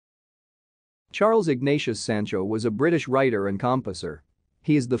Charles Ignatius Sancho was a British writer and composer.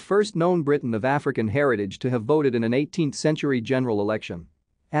 He is the first known Briton of African heritage to have voted in an 18th-century general election.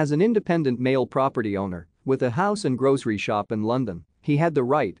 As an independent male property owner, with a house and grocery shop in London, he had the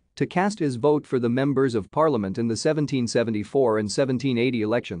right to cast his vote for the members of parliament in the 1774 and 1780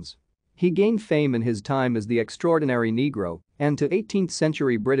 elections. He gained fame in his time as the extraordinary Negro, and to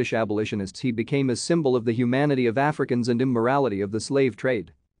 18th-century British abolitionists he became a symbol of the humanity of Africans and immorality of the slave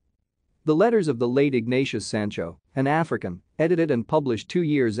trade. The letters of the late Ignatius Sancho, an African, edited and published 2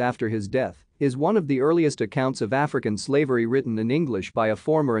 years after his death, is one of the earliest accounts of African slavery written in English by a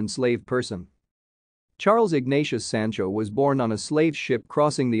former enslaved person. Charles Ignatius Sancho was born on a slave ship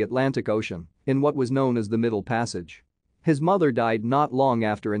crossing the Atlantic Ocean in what was known as the Middle Passage. His mother died not long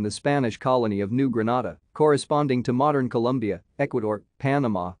after in the Spanish colony of New Granada, corresponding to modern Colombia, Ecuador,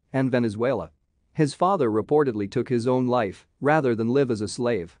 Panama, and Venezuela. His father reportedly took his own life rather than live as a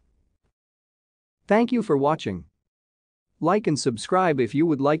slave. Thank you for watching. Like and subscribe if you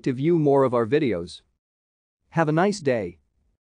would like to view more of our videos. Have a nice day.